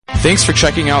Thanks for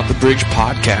checking out the Bridge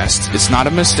Podcast. It's not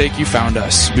a mistake you found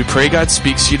us. We pray God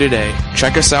speaks to you today.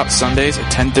 Check us out Sundays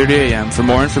at 10:30 a.m. For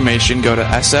more information, go to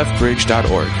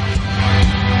sfbridge.org.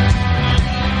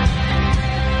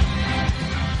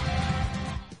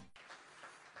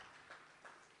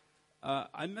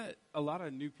 I met a lot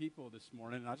of new people this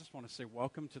morning, and I just want to say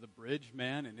welcome to the Bridge,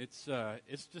 man. And it's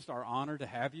just our honor to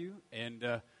have you. And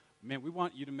man, we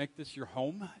want you to make this your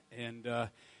home. And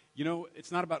you know,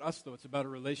 it's not about us though; it's about a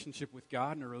relationship with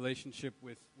God and a relationship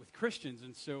with Christians.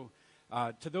 And so,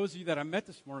 to those of you that I met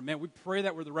this morning, man, we pray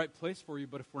that we're the right place for you.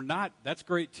 But if we're not, that's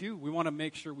great too. We want to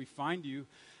make sure we find you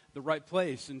the right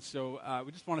place. And so,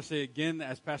 we just want to say again,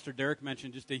 as Pastor Derek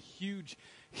mentioned, just a huge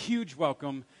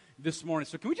welcome this morning.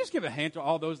 So can we just give a hand to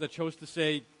all those that chose to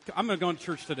say, I'm going to go to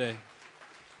church today?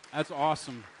 That's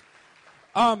awesome.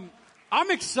 I'm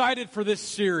excited for this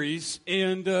series,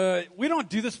 and we don't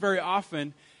do this very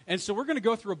often. And so we're going to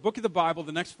go through a book of the Bible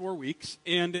the next 4 weeks.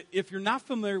 And if you're not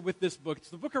familiar with this book, it's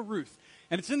the book of Ruth.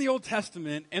 And it's in the Old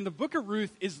Testament. And the book of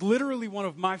Ruth is literally one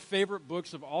of my favorite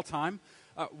books of all time.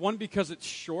 One, because it's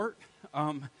short.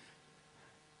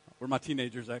 Where my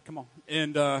teenagers at? Come on.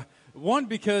 And one,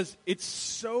 because it's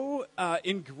so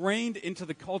ingrained into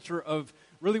the culture of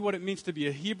really what it means to be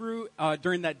a Hebrew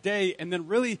during that day. And then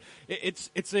really,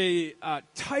 it's a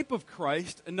type of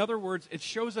Christ. In other words, it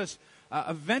shows us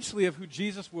eventually of who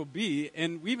Jesus will be.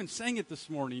 And we even sang it this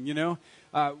morning, you know.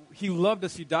 He loved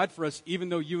us. He died for us, even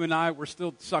though you and I were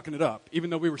still sucking it up, even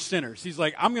though we were sinners. He's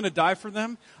like, I'm going to die for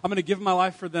them. I'm going to give my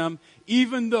life for them,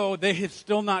 even though they have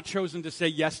still not chosen to say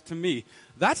yes to me.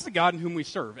 That's the God in whom we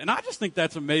serve. And I just think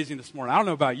that's amazing this morning. I don't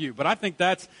know about you, but I think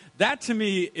that to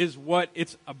me is what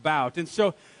it's about. And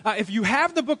so if you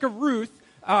have the book of Ruth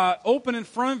open in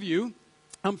front of you,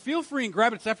 feel free and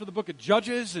grab it. It's after the book of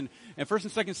Judges and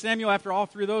 1st and 2nd Samuel, after all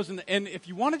three of those. And if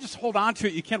you want to just hold on to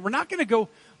it, you can. We're not going to go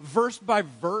verse by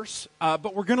verse,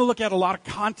 but we're going to look at a lot of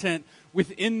content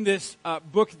within this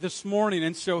book this morning.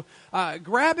 And so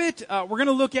grab it. We're going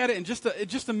to look at it in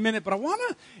just a minute, but I want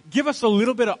to give us a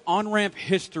little bit of on-ramp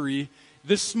history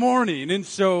this morning. And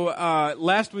so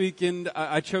last weekend,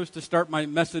 I chose to start my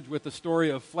message with the story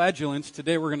of flagellants.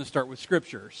 Today, we're going to start with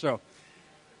Scripture. So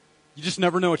you just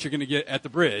never know what you're going to get at the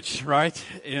Bridge, right?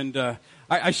 And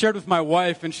I shared with my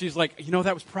wife, and she's like, you know,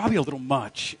 that was probably a little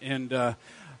much. And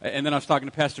then I was talking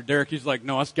to Pastor Derek. He's like,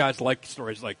 no, us guys like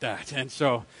stories like that. And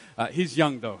so he's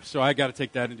young, though, so I got to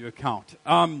take that into account.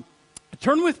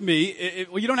 Turn with me.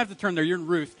 Well, you don't have to turn there. You're in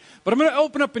Ruth. But I'm going to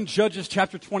open up in Judges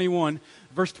chapter 21,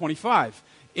 verse 25.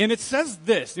 And it says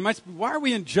this. You might say, why are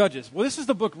we in Judges? Well, this is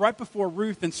the book right before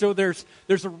Ruth, and so there's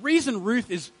a reason Ruth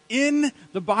is in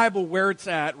the Bible where it's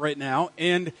at right now.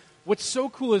 And what's so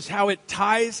cool is how it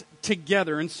ties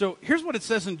together. And so here's what it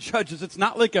says in Judges. It's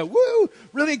not like a, woo,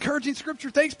 really encouraging scripture.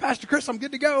 Thanks, Pastor Chris, I'm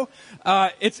good to go.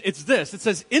 It's this. It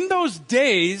says, in those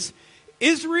days,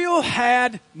 Israel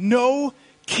had no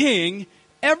king.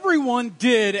 Everyone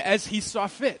did as he saw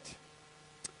fit.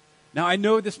 Now, I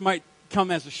know this might come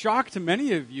as a shock to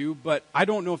many of you, but I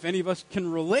don't know if any of us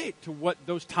can relate to what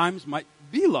those times might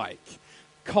be like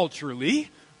culturally,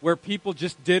 where people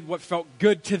just did what felt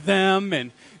good to them,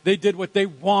 and they did what they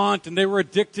want, and they were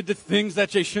addicted to things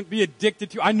that they shouldn't be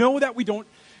addicted to. I know that we don't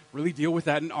really deal with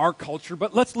that in our culture,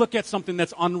 but let's look at something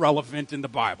that's unrelevant in the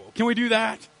Bible. Can we do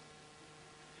that?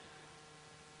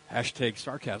 Hashtag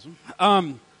sarcasm.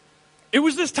 It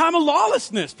was this time of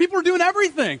lawlessness. People were doing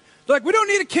everything. They're like, we don't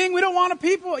need a king. We don't want a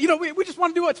people. You know, we just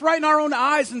want to do what's right in our own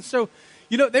eyes. And so,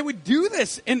 you know, they would do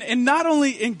this. And not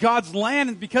only in God's land,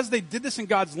 and because they did this in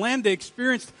God's land, they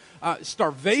experienced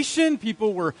starvation.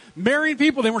 People were marrying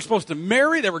people they weren't supposed to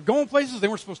marry. They were going places they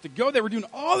weren't supposed to go. They were doing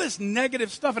all this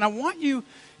negative stuff. And I want you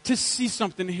to see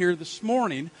something here this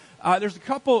morning. There's a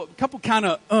couple kind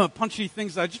of punchy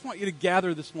things that I just want you to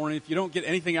gather this morning. If you don't get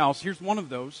anything else, here's one of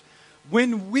those.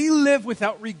 When we live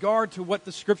without regard to what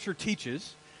the Scripture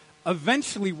teaches,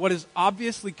 eventually what is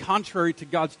obviously contrary to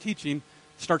God's teaching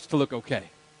starts to look okay.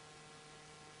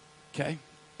 Okay?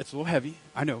 It's a little heavy.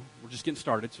 I know. We're just getting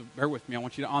started, so bear with me. I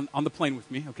want you to on the plane with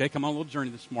me. Okay? Come on a little journey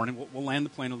this morning. We'll land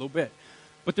the plane a little bit.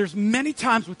 But there's many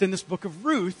times within this book of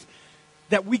Ruth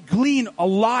that we glean a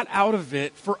lot out of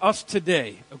it for us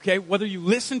today. Okay? Whether you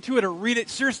listen to it or read it,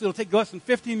 seriously, it'll take less than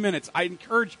 15 minutes. I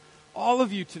encourage all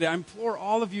of you today. I implore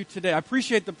all of you today. I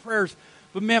appreciate the prayers,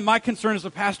 but man, my concern as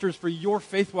a pastor is for your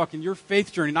faith walk and your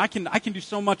faith journey. And I can do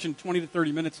so much in 20 to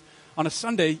 30 minutes on a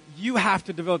Sunday. You have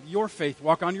to develop your faith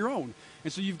walk on your own.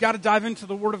 And so you've got to dive into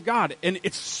the Word of God. And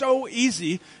it's so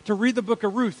easy to read the book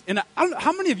of Ruth. And I don't know,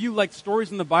 how many of you like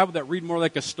stories in the Bible that read more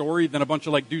like a story than a bunch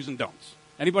of like do's and don'ts?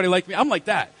 Anybody like me? I'm like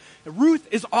that. Ruth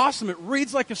is awesome. It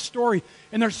reads like a story.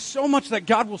 And there's so much that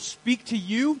God will speak to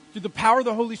you through the power of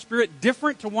the Holy Spirit,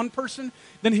 different to one person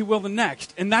than he will the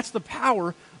next. And that's the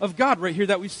power of God right here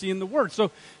that we see in the Word.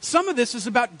 So some of this is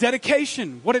about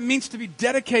dedication, what it means to be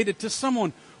dedicated to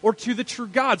someone or to the true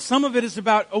God. Some of it is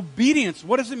about obedience.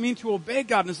 What does it mean to obey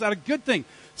God? And is that a good thing?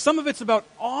 Some of it's about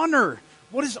honor.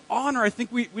 What is honor? I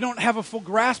think we don't have a full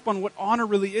grasp on what honor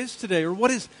really is today. Or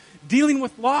what is dealing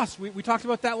with loss? We talked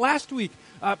about that last week.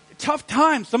 Tough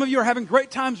times. Some of you are having great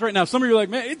times right now. Some of you are like,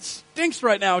 man, it stinks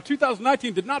right now.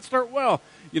 2019 did not start well.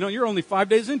 You know, you're only 5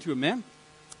 days into it, man.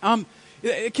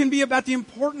 It can be about the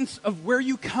importance of where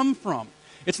you come from.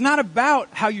 It's not about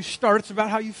how you start. It's about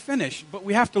how you finish. But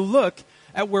we have to look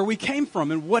at where we came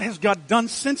from and what has God done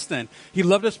since then. He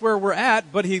loved us where we're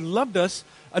at, but he loved us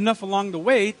enough along the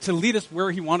way to lead us where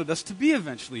he wanted us to be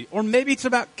eventually. Or maybe it's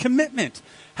about commitment.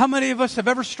 How many of us have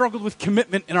ever struggled with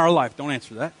commitment in our life? Don't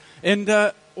answer that. And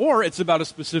or it's about a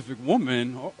specific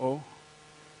woman. Uh-oh.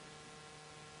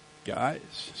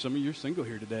 Guys, some of you are single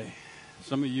here today.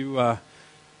 Some of you,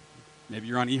 maybe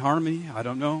you're on eHarmony. I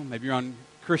don't know. Maybe you're on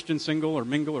Christian Single or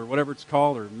Mingle or whatever it's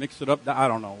called, or Mix It Up. I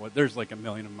don't know. There's like a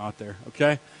million of them out there,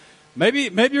 okay?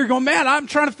 Maybe you're going, man, I'm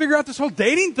trying to figure out this whole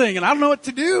dating thing, and I don't know what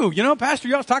to do. You know, Pastor,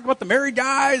 you always talk about the married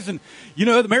guys and, you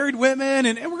know, the married women,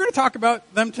 and we're going to talk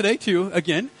about them today too,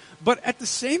 again. But at the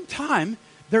same time,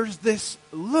 there's this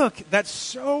look that's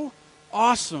so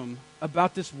awesome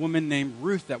about this woman named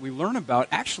Ruth that we learn about,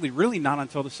 actually really not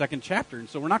until the second chapter. And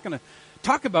so we're not going to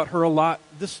talk about her a lot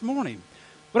this morning.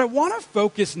 But I want to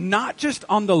focus not just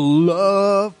on the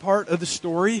love part of the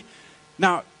story.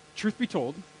 Now, truth be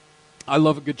told, I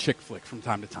love a good chick flick from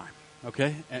time to time,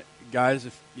 okay? Guys,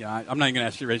 I'm not even going to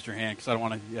ask you to raise your hand because I don't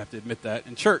want you have to admit that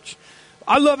in church.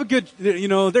 I love a good, you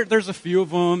know, there's a few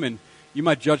of them, and you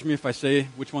might judge me if I say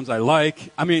which ones I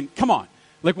like. I mean, come on.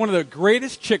 Like one of the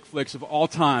greatest chick flicks of all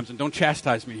times, and don't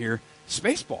chastise me here,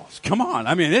 Spaceballs. Come on.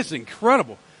 I mean, it's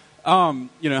incredible. You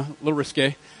know, a little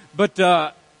risque.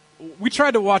 But we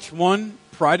tried to watch one,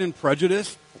 Pride and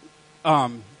Prejudice.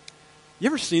 You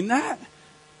ever seen that?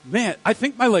 Man, I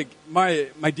think my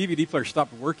DVD player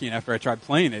stopped working after I tried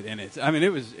playing it, and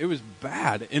it was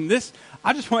bad. And this,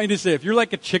 I just want you to say, if you're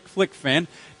like a chick flick fan,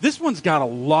 this one's got a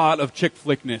lot of chick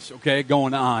flickness, okay,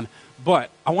 going on.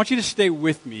 But I want you to stay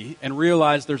with me and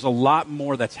realize there's a lot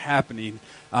more that's happening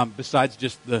besides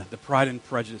just the Pride and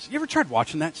Prejudice. You ever tried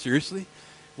watching that? Seriously?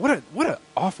 What an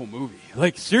awful movie.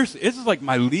 Like, seriously, this is like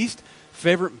my least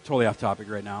favorite. I'm totally off topic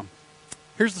right now.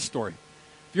 Here's the story.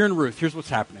 If you're in Ruth, here's what's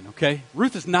happening, okay?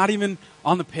 Ruth is not even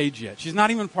on the page yet. She's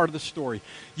not even part of the story.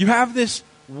 You have this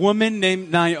woman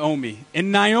named Naomi,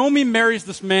 and Naomi marries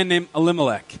this man named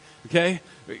Elimelech, okay?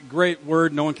 Great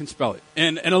word, no one can spell it.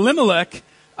 And Elimelech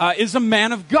is a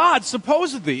man of God,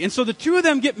 supposedly. And so the two of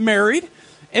them get married,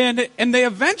 and they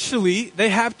eventually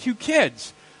have two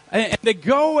kids. And they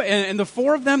go, and the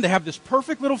four of them, they have this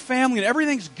perfect little family, and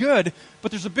everything's good.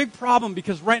 But there's a big problem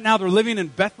because right now they're living in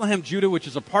Bethlehem, Judah, which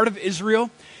is a part of Israel.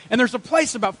 And there's a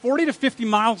place about 40 to 50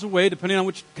 miles away, depending on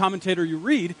which commentator you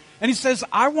read. And he says,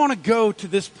 I want to go to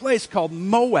this place called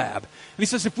Moab. And he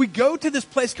says, if we go to this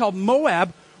place called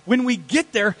Moab, when we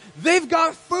get there, they've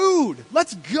got food.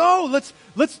 Let's go.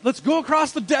 Let's go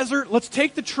across the desert. Let's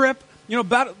take the trip. You know,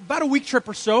 about a week trip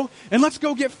or so, and let's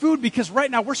go get food because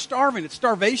right now we're starving. It's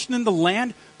starvation in the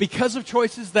land because of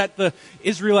choices that the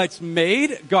Israelites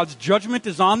made. God's judgment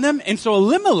is on them. And so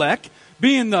Elimelech,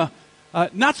 being the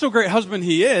not so great husband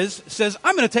he is, says,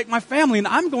 I'm going to take my family and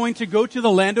I'm going to go to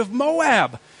the land of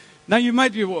Moab. Now you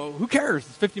might be, well, who cares?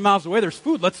 It's 50 miles away. There's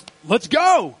food. Let's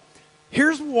go.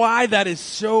 Here's why that is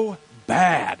so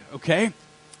bad, okay?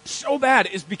 So bad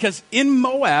is because in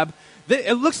Moab,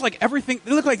 it looks like everything,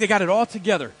 they look like they got it all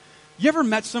together. You ever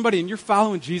met somebody and you're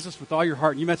following Jesus with all your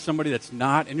heart and you met somebody that's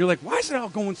not, and you're like, why is it all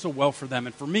going so well for them?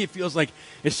 And for me, it feels like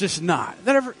it's just not.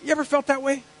 You ever felt that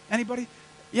way? Anybody?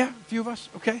 Yeah, a few of us?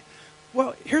 Okay.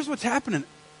 Well, here's what's happening.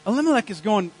 Elimelech is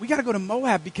going, we got to go to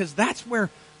Moab because that's where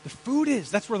the food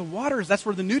is. That's where the water is. That's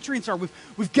where the nutrients are.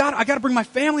 I got to bring my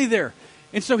family there.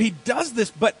 And so he does this,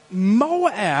 but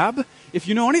Moab, if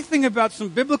you know anything about some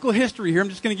biblical history here, I'm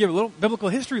just going to give a little biblical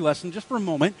history lesson just for a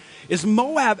moment, is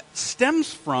Moab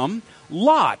stems from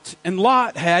Lot, and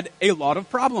Lot had a lot of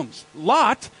problems.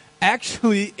 Lot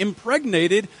actually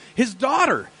impregnated his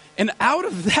daughter, and out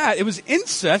of that, it was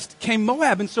incest, came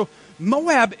Moab. And so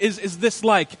Moab is this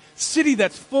like city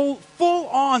that's full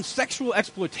on sexual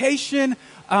exploitation,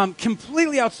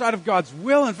 completely outside of God's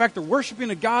will. In fact, they're worshiping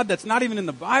a God that's not even in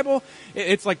the Bible.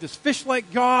 It's like this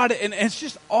fish-like God, and it's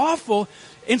just awful.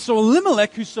 And so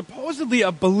Elimelech, who's supposedly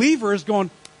a believer, is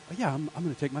going, oh, yeah, I'm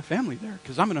going to take my family there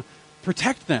because I'm going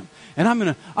protect them. And I'm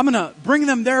gonna bring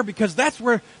them there because that's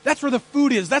where the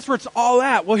food is. That's where it's all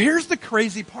at. Well, here's the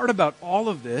crazy part about all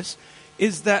of this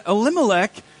is that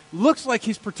Elimelech looks like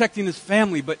he's protecting his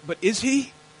family, but is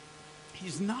he?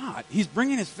 He's not. He's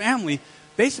bringing his family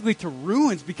basically to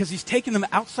ruins because he's taken them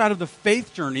outside of the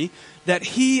faith journey that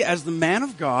he, as the man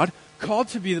of God, called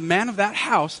to be the man of that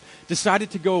house,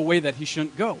 decided to go a way that he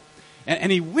shouldn't go.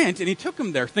 And he went and he took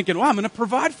them there thinking, well, I'm going to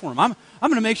provide for him. I'm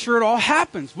going to make sure it all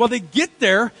happens. Well, they get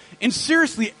there and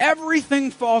seriously, everything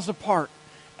falls apart.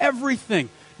 Everything.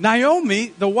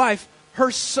 Naomi, the wife,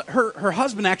 her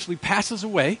husband actually passes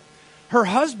away. Her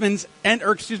sons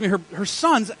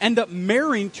end up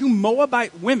marrying two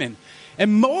Moabite women.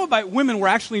 And Moabite women were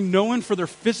actually known for their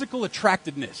physical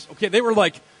attractiveness. Okay, they were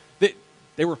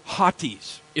they were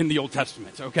hotties in the Old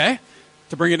Testament, okay?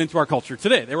 To bring it into our culture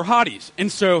today. They were hotties.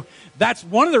 And so that's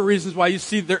one of the reasons why you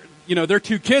see their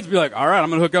two kids be like, all right, I'm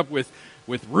going to hook up with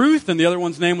Ruth, and the other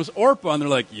one's name was Orpah. And they're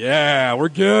like, yeah, we're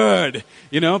good.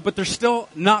 But they're still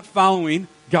not following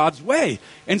God's way.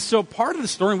 And so part of the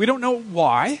story, and we don't know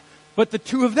why, but the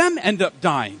two of them end up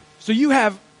dying. So you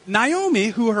have Naomi,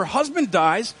 who her husband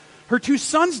dies, her two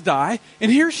sons die,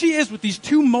 and here she is with these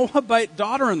two Moabite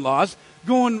daughter-in-laws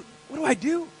going, what do I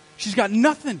do? She's got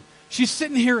nothing. She's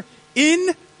sitting here in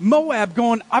Moab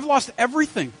going, I've lost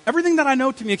everything. Everything that I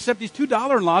know to me except these two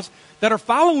daughter-in-laws that are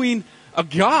following a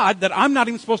God that I'm not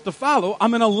even supposed to follow.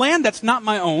 I'm in a land that's not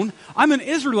my own. I'm an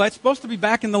Israelite supposed to be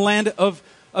back in the land of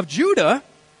Judah.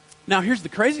 Now here's the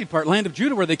crazy part. Land of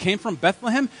Judah, where they came from,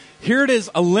 Bethlehem. Here it is,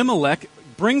 Elimelech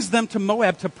brings them to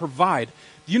Moab to provide.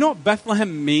 Do you know what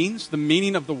Bethlehem means? The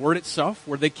meaning of the word itself,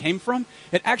 where they came from?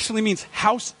 It actually means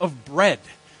house of bread.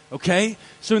 Okay?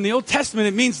 So in the Old Testament,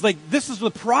 it means like this is the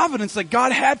providence that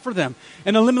God had for them.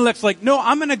 And Elimelech's like, no,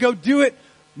 I'm going to go do it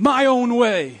my own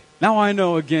way. Now I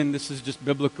know, again, this is just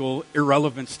biblical,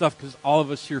 irrelevant stuff because all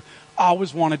of us here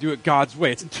always want to do it God's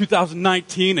way. It's in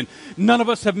 2019 and none of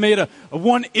us have made a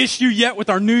one issue yet with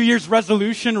our New Year's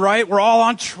resolution, right? We're all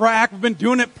on track. We've been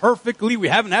doing it perfectly. We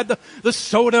haven't had the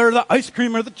soda or the ice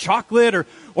cream or the chocolate or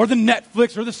the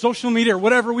Netflix or the social media or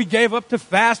whatever we gave up to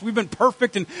fast. We've been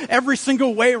perfect in every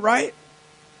single way, right?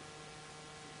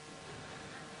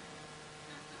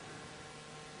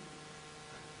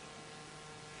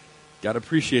 God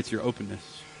appreciates your openness.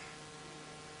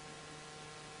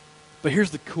 But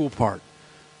here's the cool part.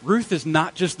 Ruth is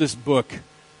not just this book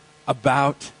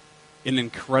about an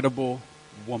incredible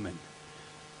woman,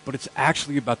 but it's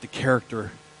actually about the character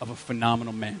of a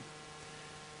phenomenal man.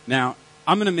 Now,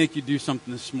 I'm going to make you do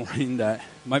something this morning that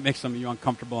might make some of you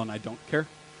uncomfortable, and I don't care.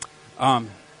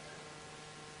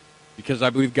 Because I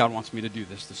believe God wants me to do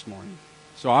this morning.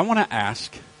 So I want to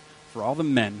ask for all the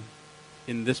men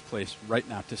in this place right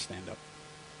now to stand up.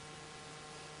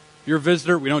 If you're a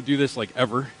visitor, we don't do this like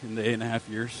ever in the 8.5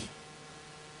 years.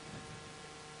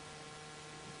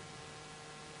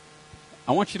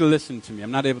 I want you to listen to me. I'm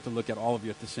not able to look at all of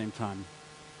you at the same time.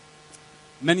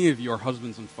 Many of you are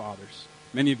husbands and fathers.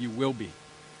 Many of you will be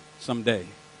someday.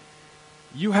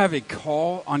 You have a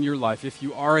call on your life, if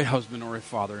you are a husband or a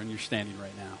father and you're standing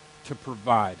right now, to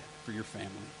provide for your family.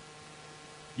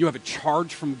 You have a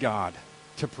charge from God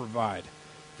to provide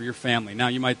for your family. Now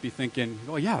you might be thinking,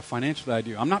 oh yeah, financially I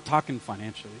do. I'm not talking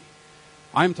financially.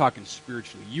 I'm talking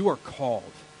spiritually. You are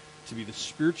called to be the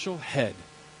spiritual head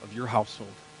of your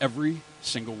household, every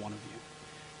single one of you.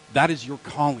 That is your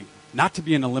calling, not to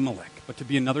be an Elimelech, but to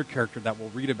be another character that we'll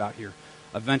read about here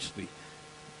eventually.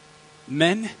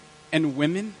 Men and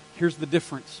women, here's the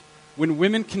difference. When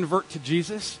women convert to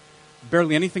Jesus,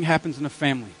 barely anything happens in a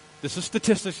family. This is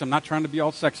statistics. I'm not trying to be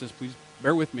all sexist. Please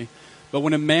bear with me. But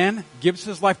when a man gives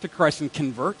his life to Christ and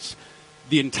converts,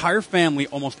 the entire family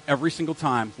almost every single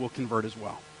time will convert as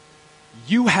well.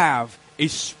 You have a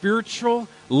spiritual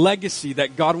legacy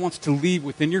that God wants to leave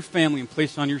within your family and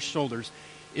place on your shoulders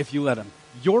if you let him.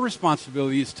 Your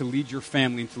responsibility is to lead your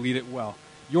family and to lead it well.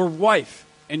 Your wife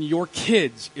and your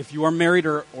kids, if you are married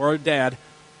or a dad,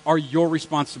 are your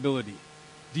responsibility.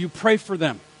 Do you pray for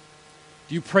them?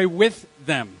 Do you pray with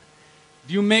them?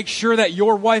 Do you make sure that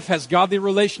your wife has godly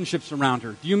relationships around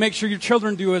her? Do you make sure your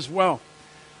children do as well?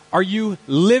 Are you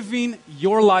living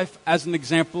your life as an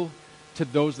example to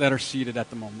those that are seated at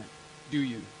the moment? Do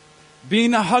you?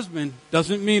 Being a husband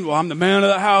doesn't mean, well, I'm the man of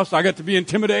the house. I got to be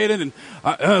intimidated and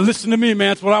listen to me,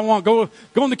 man. It's what I want. Go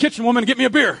in the kitchen, woman, and get me a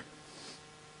beer.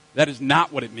 That is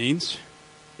not what it means.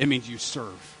 It means you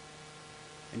serve.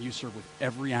 And you serve with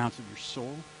every ounce of your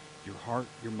soul, your heart,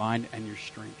 your mind, and your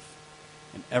strength.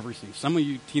 And everything. Some of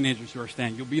you teenagers who are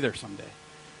standing, you'll be there someday.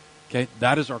 Okay?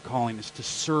 That is our calling, is to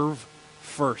serve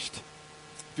first.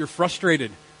 If you're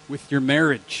frustrated with your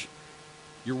marriage,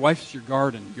 Your wife's your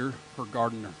garden. You're her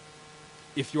gardener.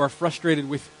 If you are frustrated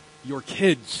with your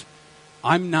kids,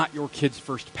 I'm not your kid's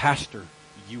first pastor.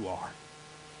 You are.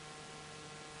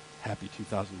 Happy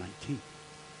 2019.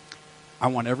 I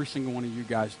want every single one of you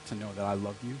guys to know that I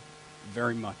love you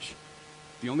very much.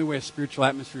 The only way a spiritual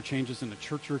atmosphere changes in a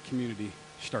church or a community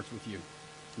starts with you.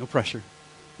 No pressure.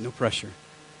 No pressure.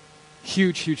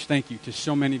 Huge, huge thank you to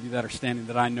so many of you that are standing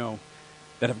that I know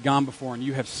that have gone before, and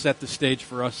you have set the stage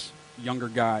for us younger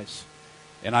guys.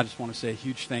 And I just want to say a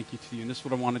huge thank you to you. And this is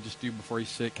what I want to just do before you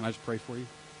sit. Can I just pray for you?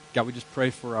 God, we just pray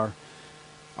for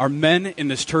our men in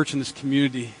this church, in this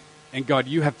community. And God,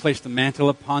 you have placed a mantle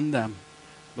upon them,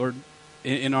 Lord,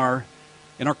 in our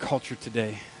culture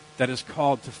today that is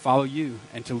called to follow you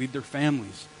and to lead their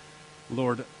families.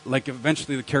 Lord, like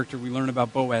eventually the character we learn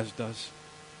about Boaz does.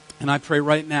 And I pray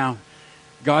right now,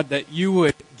 God, that you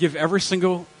would give every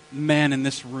single man in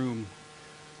this room,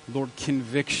 Lord,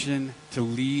 conviction to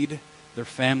lead their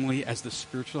family as the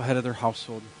spiritual head of their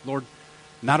household. Lord,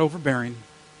 not overbearing,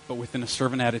 but within a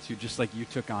servant attitude, just like you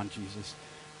took on, Jesus.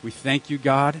 We thank you,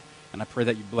 God, and I pray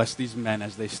that you bless these men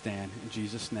as they stand. In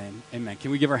Jesus' name, amen.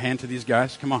 Can we give our hand to these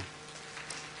guys? Come on.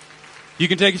 You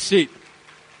can take a seat.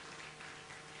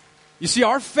 You see,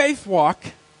 our faith walk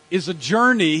is a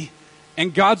journey,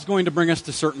 and God's going to bring us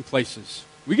to certain places.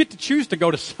 We get to choose to go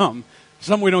to some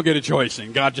we don't get a choice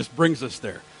in. God just brings us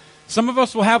there. Some of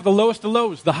us will have the lowest of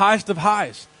lows, the highest of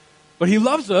highs. But he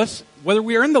loves us, whether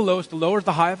we are in the lowest of lows or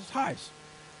the highest of highs.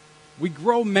 We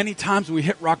grow many times when we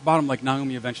hit rock bottom like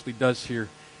Naomi eventually does here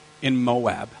in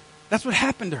Moab. That's what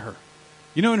happened to her.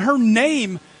 You know, in her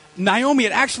name, Naomi,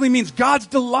 it actually means God's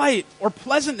delight or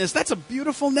pleasantness. That's a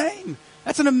beautiful name.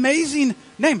 That's an amazing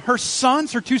name. Her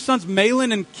two sons,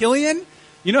 Mahlon and Chilion,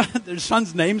 you know what their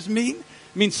sons' names mean?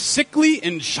 It means sickly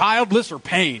and childless or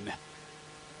pain.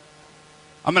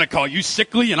 I'm going to call you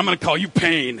sickly and I'm going to call you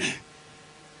pain.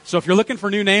 So if you're looking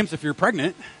for new names, if you're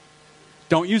pregnant,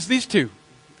 don't use these two.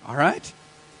 All right?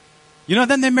 You know,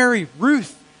 then they marry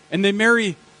Ruth and they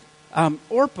marry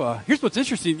Orpah. Here's what's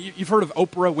interesting. You've heard of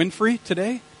Oprah Winfrey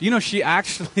today? Do you know she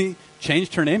actually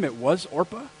changed her name? It was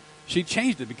Orpah. She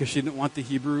changed it because she didn't want the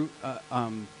Hebrew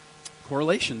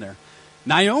correlation there.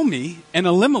 Naomi and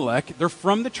Elimelech, they're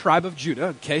from the tribe of Judah.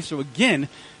 Okay, so again,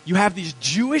 you have these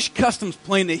Jewish customs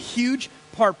playing a huge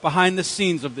part behind the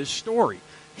scenes of this story.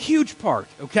 Huge part,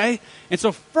 okay? And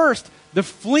so first, the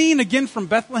fleeing again from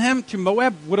Bethlehem to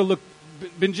Moab would have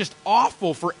been just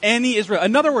awful for any Israel.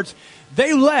 In other words,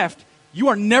 they left. You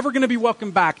are never going to be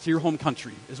welcomed back to your home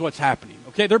country, is what's happening.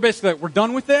 Okay, they're basically like, we're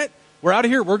done with it. We're out of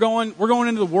here. We're going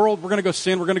into the world. We're going to go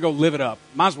sin. We're going to go live it up.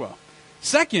 Might as well.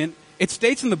 Second, it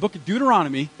states in the book of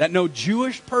Deuteronomy that no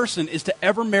Jewish person is to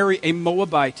ever marry a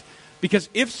Moabite, because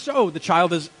if so, the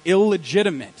child is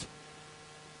illegitimate.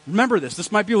 Remember this.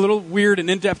 This might be a little weird and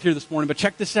in-depth here this morning, but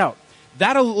check this out.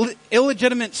 That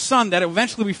illegitimate son that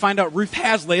eventually we find out Ruth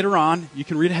has later on, you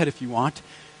can read ahead if you want,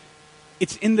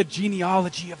 it's in the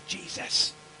genealogy of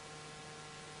Jesus.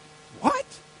 What?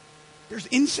 There's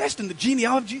incest in the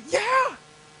genealogy? Yeah.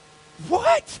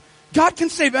 What? God can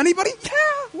save anybody?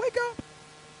 Yeah. Wake up.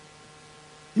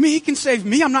 You mean he can save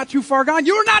me? I'm not too far gone.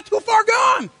 You're not too far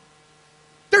gone.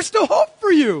 There's still hope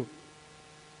for you.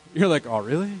 You're like, oh,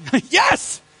 really?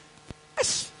 Yes.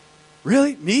 Yes.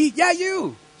 Really? Me? Yeah,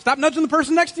 you. Stop nudging the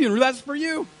person next to you and realize it's for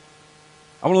you.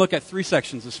 I want to look at 3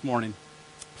 sections this morning.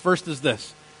 First is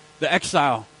this, the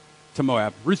exile to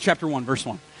Moab. Ruth chapter 1, verse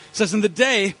 1. It says, in the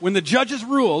day when the judges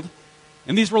ruled,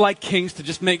 and these were like kings to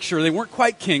just make sure, they weren't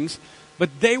quite kings, but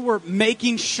they were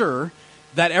making sure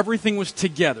that everything was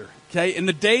together. Okay? In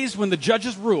the days when the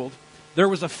judges ruled, there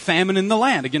was a famine in the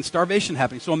land, against starvation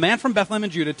happening. So a man from Bethlehem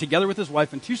and Judah, together with his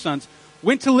wife and 2 sons,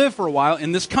 went to live for a while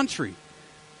in this country.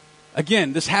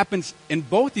 Again, this happens in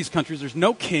both these countries. There's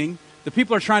no king. The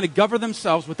people are trying to govern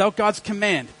themselves without God's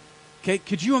command. Okay?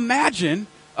 Could you imagine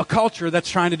a culture that's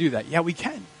trying to do that? Yeah, we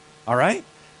can. All right?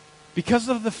 Because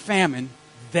of the famine,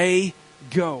 they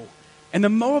go. And the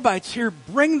Moabites here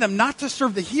bring them not to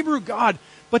serve the Hebrew God,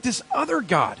 but this other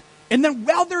God. And then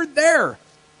while they're there,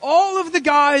 all of the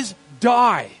guys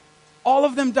die. All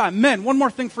of them die. Men, one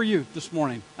more thing for you this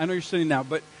morning. I know you're sitting now,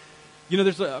 but you know,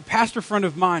 there's a pastor friend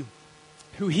of mine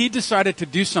who he decided to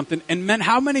do something. And men,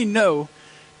 how many know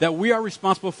that we are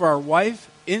responsible for our wives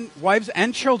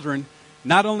and children,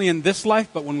 not only in this life,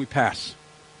 but when we pass?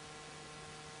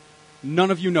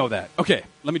 None of you know that. Okay,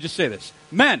 let me just say this.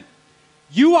 Men,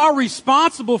 you are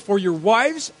responsible for your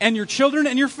wives and your children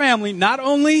and your family, not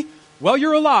only while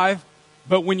you're alive,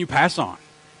 but when you pass on.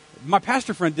 My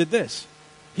pastor friend did this.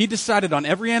 He decided on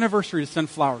every anniversary to send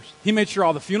flowers. He made sure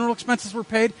all the funeral expenses were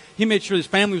paid. He made sure his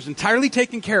family was entirely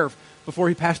taken care of before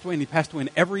he passed away. And he passed away, and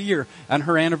every year on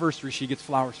her anniversary, she gets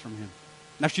flowers from him.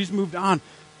 Now, she's moved on,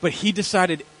 but he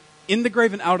decided in the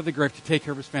grave and out of the grave to take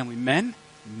care of his family. Men,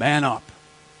 man up.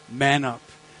 Man up.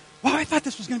 Wow, I thought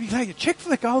this was going to be like a chick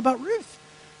flick all about Ruth.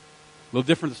 A little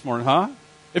different this morning, huh?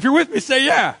 If you're with me, say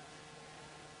yeah.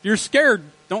 If you're scared,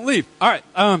 don't leave. All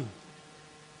right.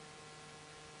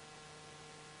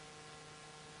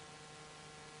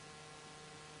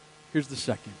 Here's the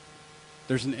second.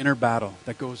 There's an inner battle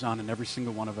that goes on in every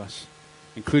single one of us,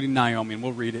 including Naomi, and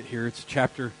we'll read it here. It's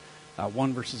chapter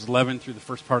 1, verses 11 through the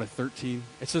first part of 13.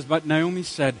 It says, "But Naomi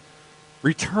said,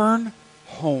 'Return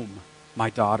home, my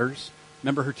daughters.'"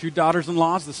 Remember her two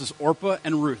daughters-in-laws? This is Orpah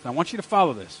and Ruth. I want you to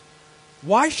follow this.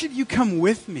 "Why should you come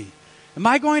with me? Am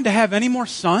I going to have any more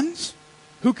sons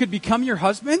who could become your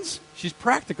husbands?" She's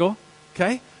practical,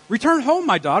 okay? "Return home,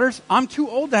 my daughters. I'm too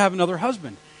old to have another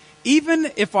husband.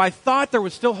 Even if I thought there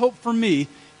was still hope for me,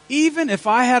 even if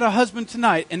I had a husband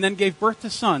tonight and then gave birth to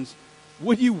sons,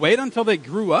 would you wait until they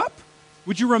grew up?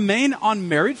 Would you remain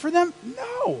unmarried for them?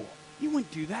 No, you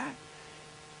wouldn't do that."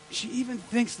 She even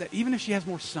thinks that even if she has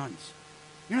more sons,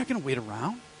 you're not going to wait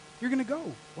around. You're going to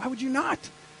go. Why would you not?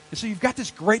 And so you've got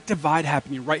this great divide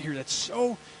happening right here that's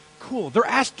so cool. They're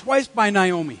asked twice by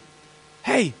Naomi,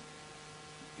 "Hey,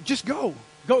 just go.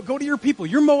 Go to your people.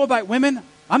 You're Moabite women.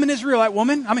 I'm an Israelite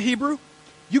woman. I'm a Hebrew.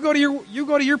 You go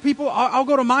to your people. I'll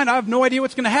go to mine. I have no idea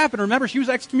what's going to happen." Remember, she was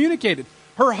excommunicated.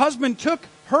 Her husband took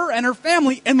her and her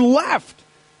family and left.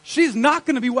 She's not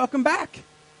going to be welcomed back.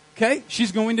 Okay?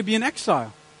 She's going to be in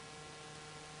exile.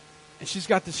 And she's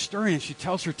got this story, and she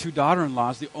tells her two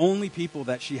daughter-in-laws, the only people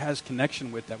that she has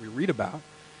connection with that we read about.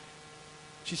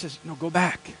 She says, "No, go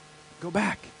back. Go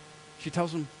back." She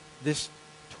tells them this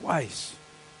twice.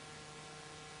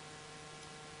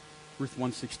 Ruth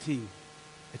 1:16,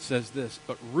 it says this,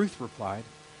 "But Ruth replied,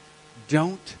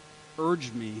 'Don't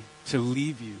urge me to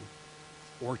leave you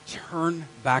or turn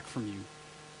back from you.'"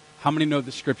 How many know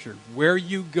the scripture? "Where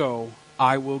you go,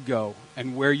 I will go,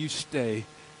 and where you stay,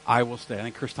 I will stay." I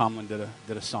think Chris Tomlin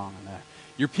did a song on that.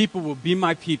 "Your people will be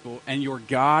my people, and your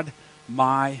God,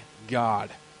 my God."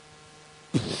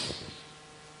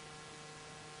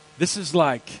 This is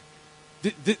like,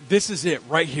 this is it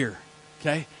right here,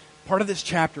 okay? Part of this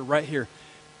chapter right here.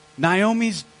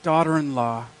 Naomi's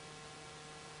daughter-in-law,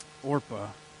 Orpah,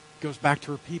 goes back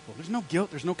to her people. There's no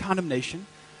guilt. There's no condemnation.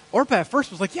 Orpah at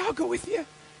first was like, "Yeah, I'll go with you."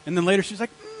 And then later she's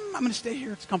like, "I'm going to stay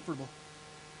here. It's comfortable."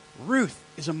 Ruth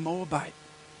is a Moabite.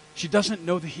 She doesn't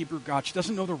know the Hebrew God. She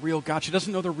doesn't know the real God. She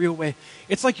doesn't know the real way.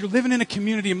 It's like you're living in a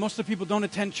community and most of the people don't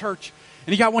attend church.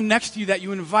 And you got one next to you that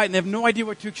you invite and they have no idea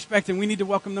what to expect. And we need to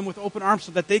welcome them with open arms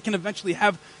so that they can eventually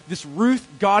have this Ruth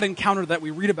God encounter that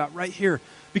we read about right here.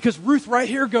 Because Ruth right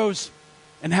here goes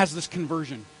and has this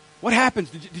conversion. What happens?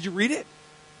 Did you read it?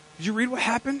 Did you read what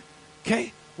happened?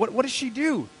 Okay. What does she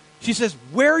do? She says,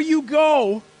 "Where you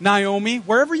go, Naomi,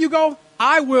 wherever you go,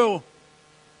 I will."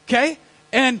 Okay?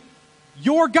 And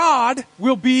your God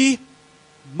will be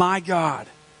my God.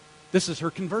 This is her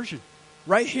conversion.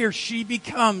 Right here, she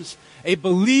becomes a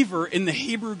believer in the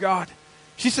Hebrew God.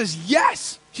 She says,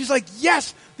 yes. She's like,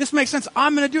 yes, this makes sense.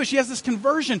 I'm going to do it. She has this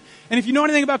conversion. And if you know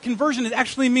anything about conversion, it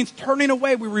actually means turning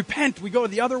away. We repent. We go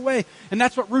the other way. And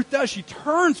that's what Ruth does. She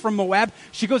turns from Moab.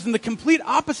 She goes in the complete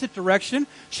opposite direction.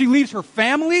 She leaves her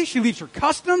family. She leaves her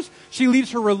customs. She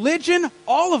leaves her religion.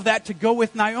 All of that to go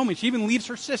with Naomi. She even leaves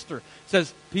her sister.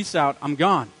 Says, "Peace out. I'm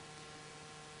gone."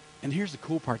 And here's the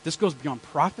cool part. This goes beyond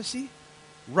prophecy.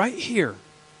 Right here,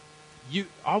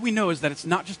 all we know is that it's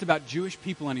not just about Jewish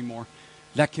people anymore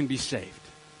that can be saved.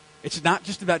 It's not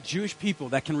just about Jewish people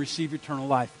that can receive eternal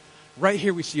life. Right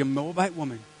here we see a Moabite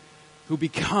woman who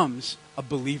becomes a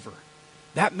believer.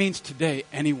 That means today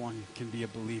anyone can be a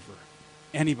believer.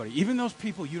 Anybody. Even those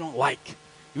people you don't like.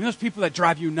 Even those people that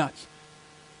drive you nuts.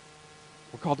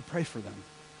 We're called to pray for them.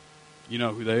 You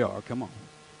know who they are. Come on.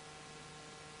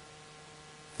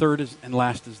 Third and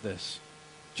last is this.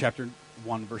 Chapter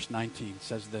 1, verse 19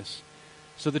 says this.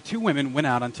 "So the two women went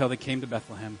out until they came to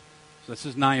Bethlehem." So this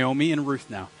is Naomi and Ruth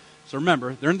now. So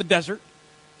remember, they're in the desert.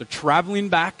 They're traveling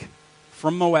back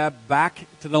from Moab back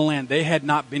to the land they had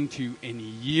not been to in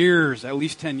years, at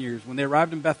least 10 years. When they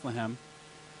arrived in Bethlehem,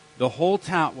 the whole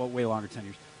town, well, way longer, 10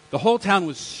 years. The whole town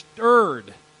was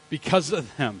stirred because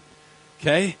of them.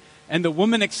 Okay? And the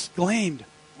woman exclaimed,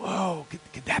 "Whoa,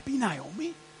 could that be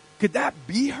Naomi? Could that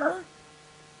be her?"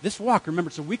 This walk, remember,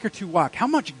 it's a week or two walk. How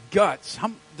much guts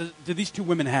do these two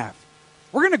women have?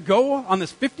 We're going to go on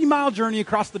this 50-mile journey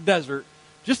across the desert,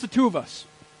 just the two of us.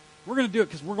 We're going to do it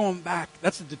because we're going back.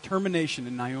 That's a determination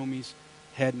in Naomi's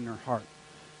head in her heart.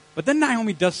 But then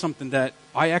Naomi does something that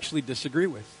I actually disagree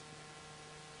with.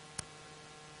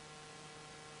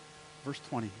 Verse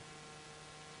 20.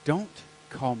 Don't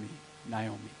call me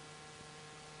Naomi,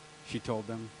 she told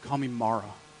them. Call me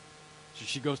Mara. So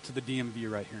she goes to the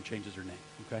DMV right here and changes her name.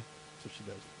 Okay? That's what she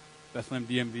does. Bethlehem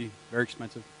DMV, very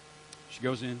expensive. She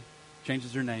goes in,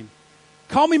 changes her name.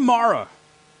 Call me Mara.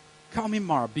 Call me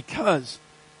Mara, because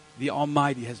the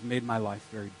Almighty has made my life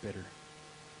very bitter.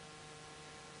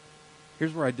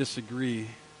 Here's where I disagree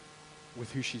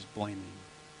with who she's blaming.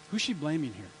 Who's she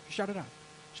blaming here? Shout it out.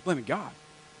 She's blaming God.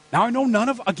 Now, I know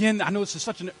I know this is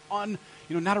such an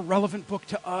not a relevant book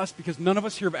to us, because none of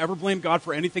us here have ever blamed God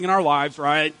for anything in our lives,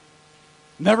 right?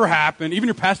 Never happened. Even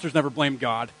your pastors never blamed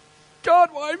God. God,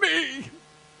 why me?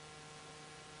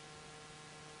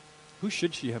 Who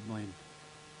should she have blamed?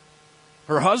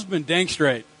 Her husband, dang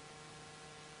straight.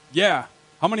 Yeah.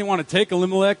 How many want to take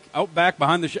Elimelech out back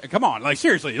behind the come on, like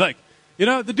seriously, like,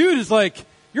 the dude is like,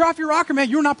 you're off your rocker, man.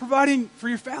 You're not providing for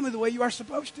your family the way you are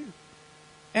supposed to.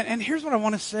 And here's what I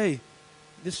want to say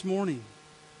this morning.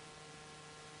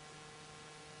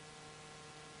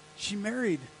 She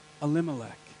married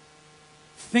Elimelech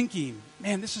thinking,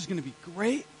 man, this is going to be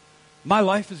great. My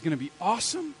life is going to be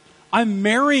awesome. I'm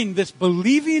marrying this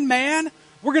believing man.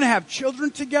 We're going to have children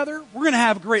together. We're going to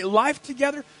have a great life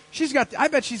together. I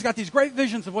bet she's got these great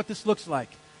visions of what this looks like.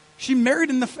 She married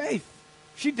in the faith.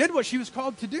 She did what she was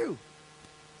called to do.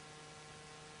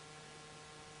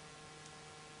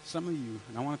 Some of you,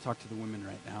 and I want to talk to the women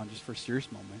right now, just for a serious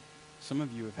moment, some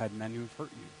of you have had men who have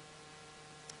hurt you.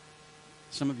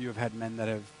 Some of you have had men that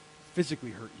have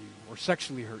physically hurt you or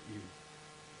sexually hurt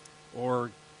you.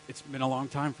 Or it's been a long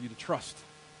time for you to trust.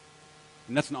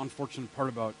 And that's an unfortunate part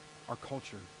about our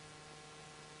culture.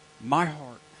 My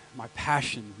heart, my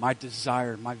passion, my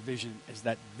desire, my vision is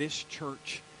that this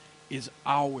church is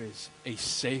always a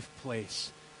safe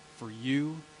place for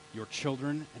you, your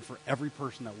children, and for every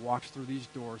person that walks through these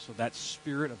doors, so that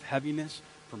spirit of heaviness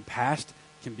from past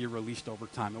can be released over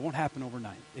time. It won't happen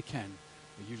overnight. It can,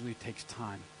 but usually it takes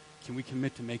time. Can we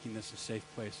commit to making this a safe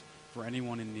place for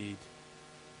anyone in need?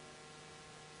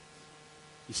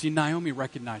 You see, Naomi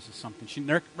recognizes something. She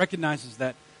recognizes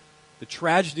that the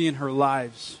tragedy in her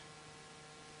lives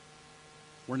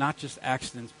were not just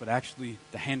accidents, but actually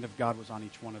the hand of God was on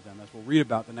each one of them, as we'll read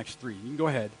about the next three. You can go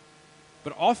ahead.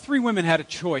 But all three women had a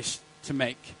choice to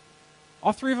make.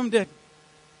 All three of them did.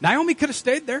 Naomi could have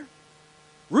stayed there.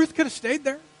 Ruth could have stayed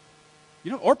there.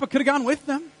 Orpah could have gone with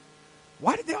them.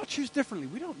 Why did they all choose differently?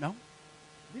 We don't know.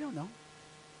 We don't know.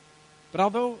 But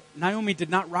although Naomi did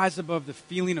not rise above the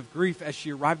feeling of grief as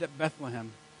she arrived at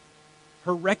Bethlehem,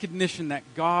 her recognition that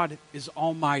God is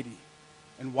almighty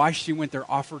and why she went there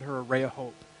offered her a ray of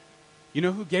hope. You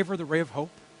know who gave her the ray of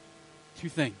hope? Two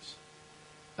things.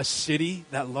 A city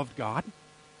that loved God,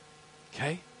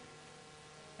 okay?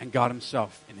 And God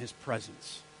himself in his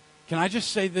presence. Can I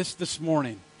just say this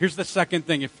morning? Here's the second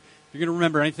thing. If you're going to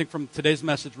remember anything from today's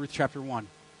message, Ruth chapter 1.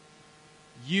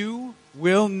 You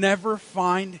will never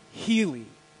find healing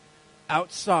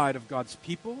outside of God's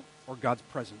people or God's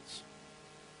presence.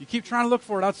 You keep trying to look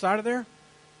for it outside of there,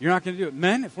 you're not going to do it.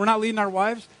 Men, if we're not leading our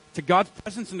wives to God's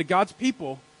presence and to God's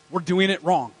people, we're doing it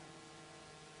wrong.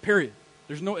 Period.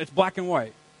 It's black and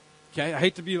white. Okay, I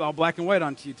hate to be all black and white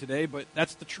onto you today, but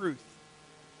that's the truth.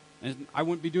 And I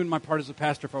wouldn't be doing my part as a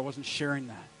pastor if I wasn't sharing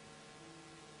that.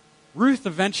 Ruth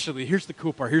eventually, here's the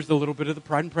cool part, here's the little bit of the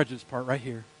Pride and Prejudice part right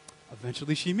here.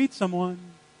 Eventually she meets someone.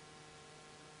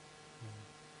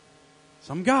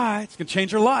 Some guy, it's going to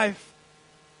change her life.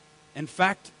 In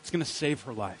fact, it's going to save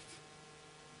her life.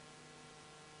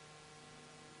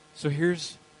 So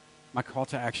here's my call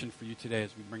to action for you today as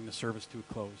we bring the service to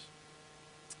a close.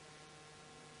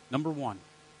 Number one,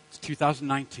 it's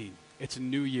 2019. It's a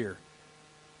new year.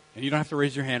 And you don't have to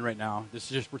raise your hand right now. This is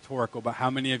just rhetorical, but how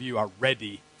many of you are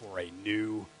ready for a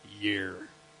new year?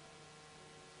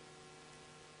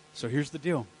 So here's the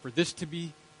deal. For this to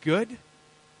be good,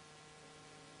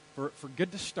 for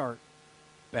good to start,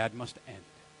 bad must end.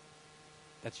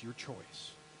 That's your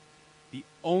choice. The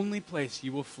only place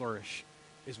you will flourish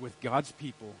is with God's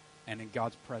people and in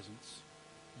God's presence.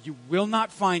 You will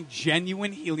not find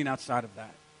genuine healing outside of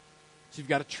that. So you've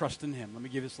got to trust in him. Let me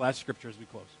give this last scripture as we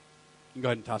close. You can go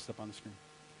ahead and toss it up on the screen.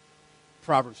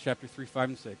 Proverbs chapter 3, 5,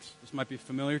 and 6. This might be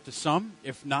familiar to some.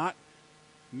 If not,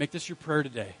 make this your prayer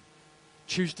today.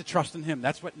 Choose to trust in him.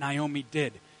 That's what Naomi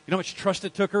did. You know how much trust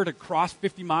it took her to cross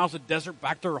 50 miles of desert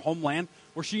back to her homeland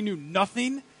where she knew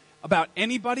nothing about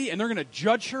anybody and they're going to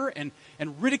judge her and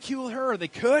ridicule her, or they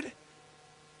could?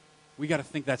 We got to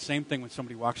think that same thing when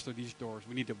somebody walks through these doors.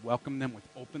 We need to welcome them with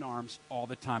open arms all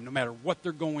the time, no matter what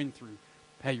they're going through.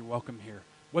 hey, you're welcome here.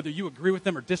 Whether you agree with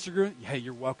them or disagree, hey,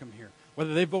 you're welcome here.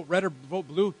 Whether they vote red or vote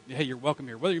blue, hey, you're welcome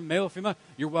here. Whether you're male or female,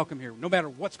 you're welcome here. No matter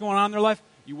what's going on in their life,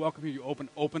 you're welcome here. You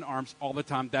open arms all the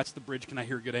time. That's the bridge. Can I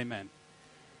hear a good amen?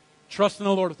 Trust in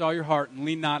the Lord with all your heart and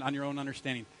lean not on your own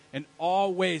understanding. And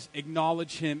always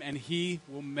acknowledge him, and he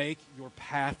will make your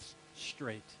paths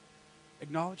straight.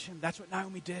 Acknowledge him. That's what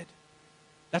Naomi did.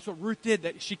 That's what Ruth did,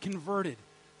 that she converted.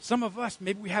 Some of us,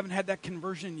 maybe we haven't had that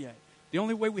conversion yet. The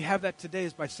only way we have that today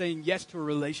is by saying yes to a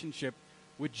relationship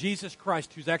with Jesus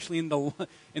Christ, who's actually in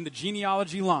the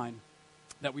genealogy line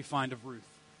that we find of Ruth.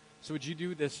 So would you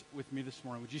do this with me this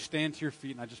morning? Would you stand to your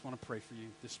feet, and I just want to pray for you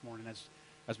this morning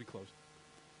as we close.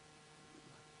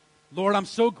 Lord, I'm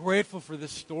so grateful for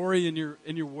this story in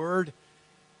your word.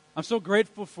 I'm so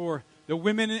grateful for the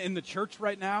women in the church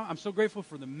right now. I'm so grateful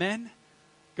for the men.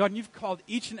 God, and you've called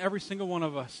each and every single one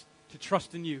of us to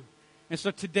trust in you. And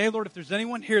so today, Lord, if there's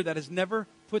anyone here that has never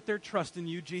put their trust in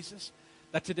you, Jesus,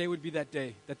 that today would be that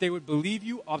day, that they would believe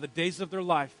you all the days of their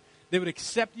life. They would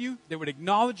accept you, they would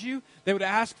acknowledge you, they would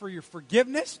ask for your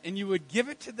forgiveness, and you would give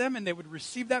it to them, and they would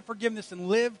receive that forgiveness and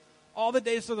live all the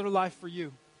days of their life for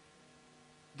you.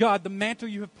 God, the mantle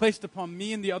you have placed upon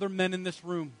me and the other men in this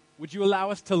room, would you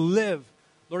allow us to live,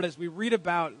 Lord, as we read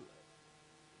about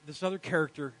this other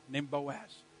character named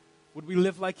Boaz? Would we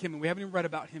live like him? And we haven't even read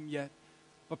about him yet,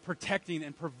 but protecting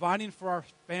and providing for our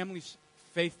family's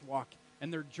faith walk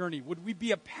and their journey. Would we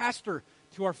be a pastor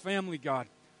to our family, God?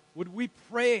 Would we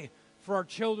pray for our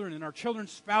children and our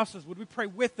children's spouses? Would we pray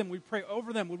with them? Would we pray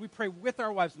over them? Would we pray with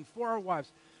our wives and for our wives?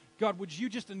 God, would you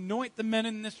just anoint the men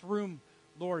in this room,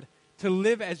 Lord, to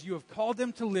live as you have called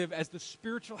them to live as the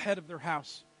spiritual head of their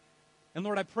house. And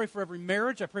Lord, I pray for every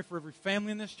marriage, I pray for every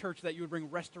family in this church that you would bring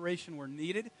restoration where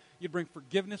needed, you'd bring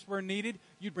forgiveness where needed,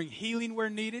 you'd bring healing where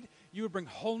needed, you would bring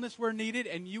wholeness where needed,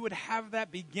 and you would have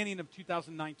that beginning of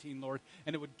 2019, Lord,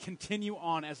 and it would continue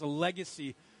on as a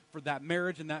legacy for that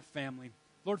marriage and that family.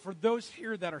 Lord, for those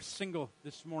here that are single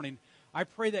this morning, I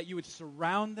pray that you would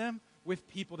surround them with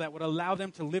people that would allow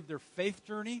them to live their faith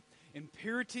journey in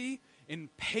purity, in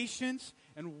patience,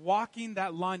 and walking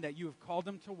that line that you have called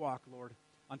them to walk, Lord,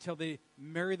 until they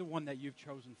marry the one that you've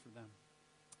chosen for them.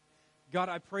 God,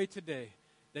 I pray today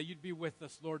that you'd be with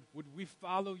us, Lord. Would we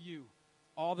follow you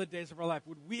all the days of our life?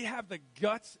 Would we have the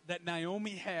guts that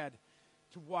Naomi had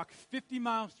to walk 50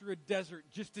 miles through a desert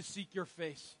just to seek your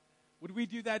face? Would we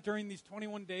do that during these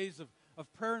 21 days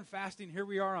of prayer and fasting? Here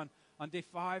we are on day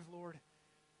 5, Lord.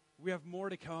 We have more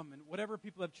to come, and whatever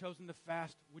people have chosen to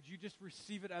fast, would you just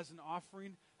receive it as an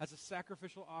offering, as a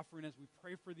sacrificial offering as we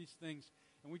pray for these things?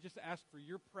 And we just ask for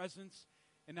your presence,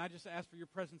 and I just ask for your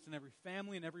presence in every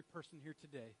family and every person here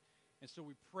today. And so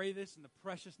we pray this in the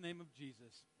precious name of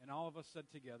Jesus, and all of us said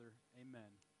together,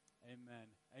 amen, amen,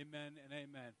 amen, and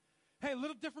amen. Hey, a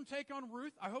little different take on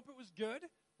Ruth. I hope it was good.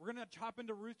 We're going to hop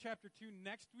into Ruth chapter 2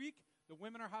 next week. The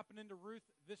women are hopping into Ruth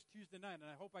this Tuesday night,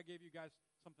 and I hope I gave you guys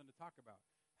something to talk about.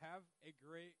 Have a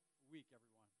great week,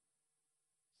 everyone.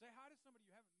 Say hi to somebody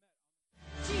you haven't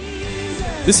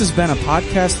met. This has been a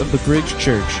podcast of the Bridge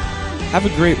Church. Have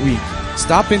a great week.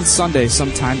 Stop in Sunday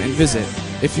sometime and visit.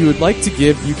 If you would like to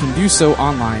give, you can do so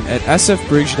online at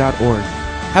sfbridge.org.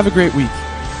 Have a great week.